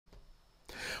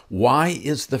Why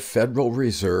is the Federal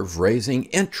Reserve raising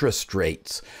interest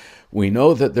rates? We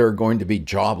know that there are going to be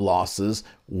job losses.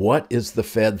 What is the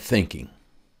Fed thinking?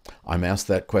 I'm asked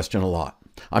that question a lot.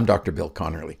 I'm Dr. Bill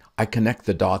Connerly. I connect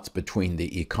the dots between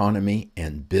the economy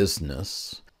and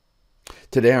business.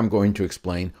 Today I'm going to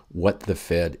explain what the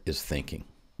Fed is thinking.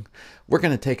 We're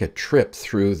going to take a trip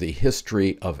through the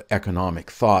history of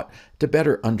economic thought to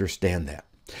better understand that.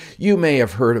 You may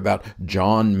have heard about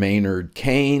John Maynard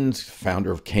Keynes,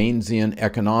 founder of Keynesian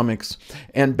economics,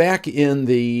 and back in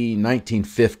the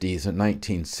 1950s and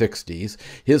 1960s,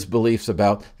 his beliefs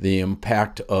about the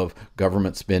impact of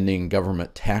government spending,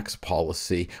 government tax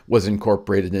policy was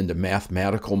incorporated into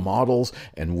mathematical models,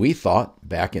 and we thought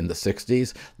back in the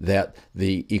 60s that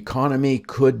the economy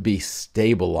could be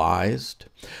stabilized,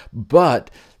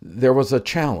 but there was a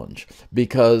challenge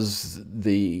because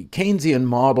the Keynesian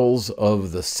models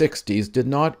of the 60s did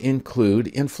not include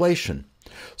inflation.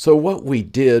 So what we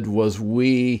did was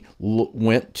we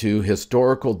went to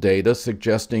historical data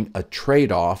suggesting a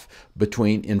trade-off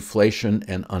between inflation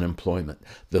and unemployment.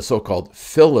 The so-called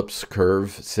Phillips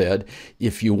curve said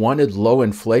if you wanted low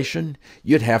inflation,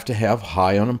 you'd have to have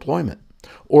high unemployment.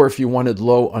 Or if you wanted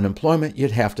low unemployment,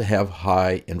 you'd have to have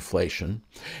high inflation.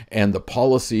 And the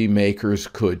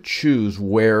policymakers could choose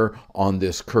where on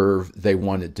this curve they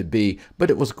wanted to be, but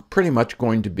it was pretty much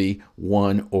going to be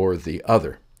one or the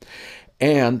other.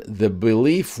 And the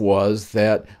belief was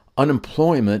that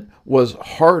unemployment was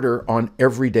harder on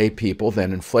everyday people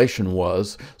than inflation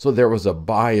was, so there was a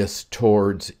bias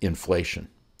towards inflation.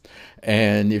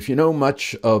 And if you know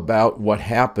much about what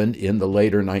happened in the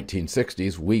later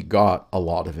 1960s, we got a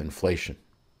lot of inflation.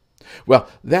 Well,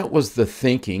 that was the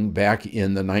thinking back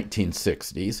in the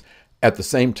 1960s. At the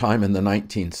same time, in the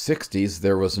 1960s,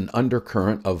 there was an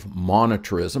undercurrent of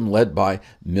monetarism led by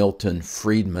Milton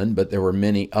Friedman, but there were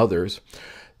many others.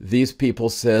 These people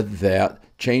said that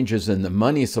changes in the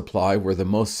money supply were the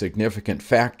most significant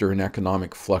factor in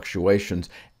economic fluctuations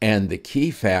and the key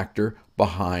factor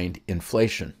behind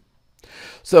inflation.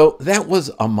 So that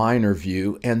was a minor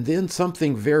view, and then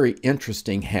something very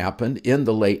interesting happened in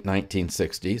the late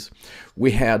 1960s.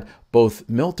 We had both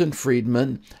Milton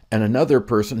Friedman and another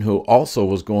person who also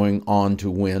was going on to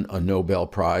win a Nobel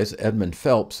Prize, Edmund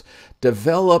Phelps,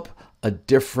 develop a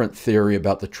different theory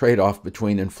about the trade-off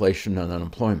between inflation and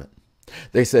unemployment.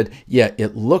 They said, yeah,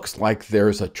 it looks like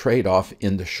there's a trade-off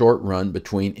in the short run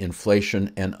between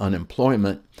inflation and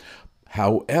unemployment.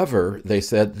 However, they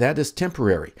said that is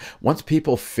temporary. Once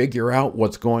people figure out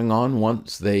what's going on,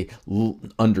 once they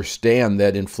understand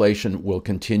that inflation will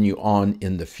continue on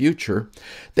in the future,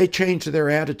 they change their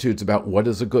attitudes about what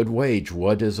is a good wage,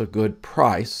 what is a good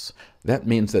price. That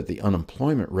means that the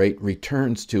unemployment rate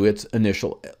returns to its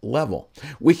initial level.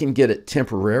 We can get it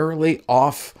temporarily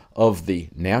off of the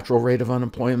natural rate of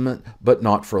unemployment, but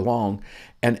not for long.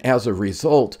 And as a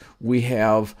result, we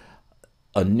have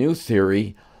a new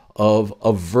theory of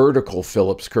a vertical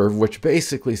Phillips curve, which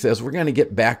basically says we're going to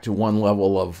get back to one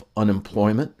level of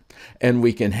unemployment, and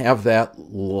we can have that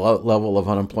level of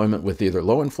unemployment with either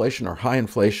low inflation or high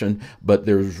inflation, but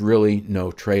there's really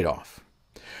no trade-off.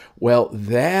 Well,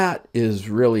 that is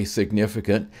really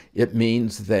significant. It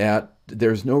means that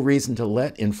there's no reason to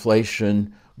let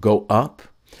inflation go up.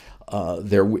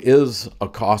 There is a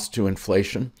cost to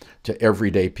inflation to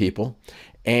everyday people,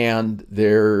 and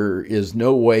there is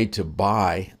no way to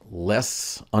buy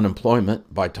less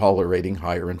unemployment by tolerating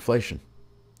higher inflation.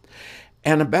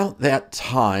 And about that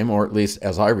time, or at least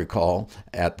as I recall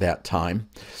at that time,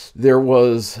 there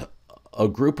was a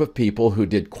group of people who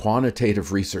did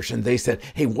quantitative research, and they said,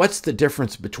 hey, what's the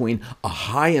difference between a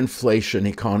high inflation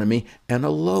economy and a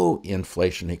low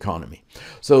inflation economy?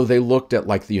 So they looked at,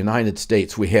 like the United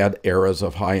States, we had eras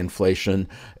of high inflation,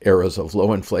 eras of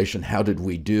low inflation. How did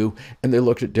we do? And they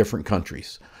looked at different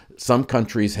countries. Some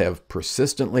countries have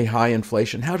persistently high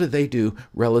inflation. How do they do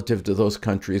relative to those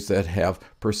countries that have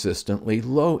persistently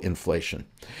low inflation?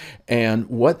 And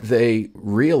what they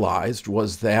realized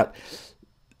was that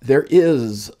there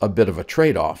is a bit of a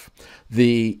trade-off.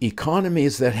 The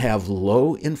economies that have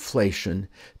low inflation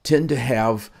tend to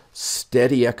have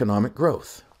steady economic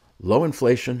growth. Low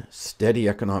inflation, steady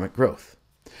economic growth.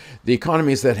 The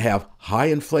economies that have high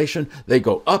inflation, they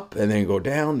go up and they go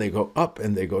down, they go up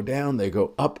and they go down, they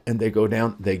go up and they go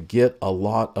down. They get a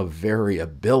lot of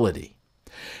variability.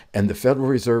 And the Federal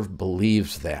Reserve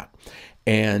believes that.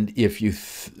 And if you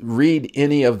read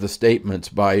any of the statements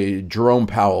by Jerome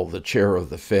Powell, the chair of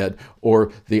the Fed,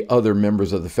 or the other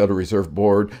members of the Federal Reserve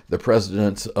Board, the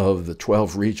presidents of the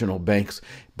 12 regional banks,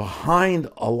 behind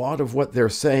a lot of what they're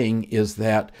saying is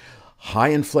that high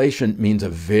inflation means a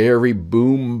very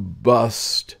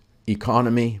boom-bust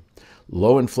economy,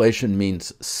 low inflation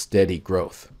means steady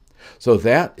growth. So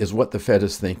that is what the Fed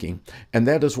is thinking, and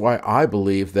that is why I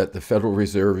believe that the Federal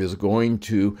Reserve is going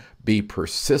to be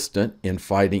persistent in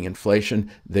fighting inflation.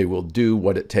 They will do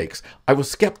what it takes. I was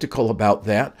skeptical about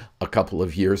that a couple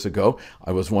of years ago.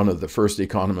 I was one of the first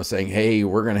economists saying, hey,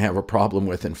 we're going to have a problem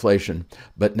with inflation.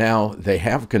 But now they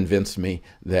have convinced me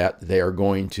that they are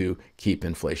going to keep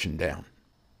inflation down.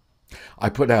 I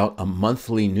put out a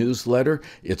monthly newsletter.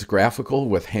 It's graphical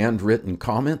with handwritten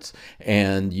comments,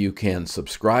 and you can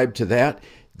subscribe to that.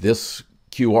 This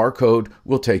QR code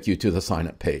will take you to the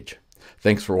sign-up page.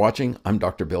 Thanks for watching. I'm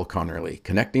Dr. Bill Connerly,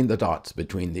 connecting the dots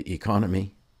between the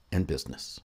economy and business.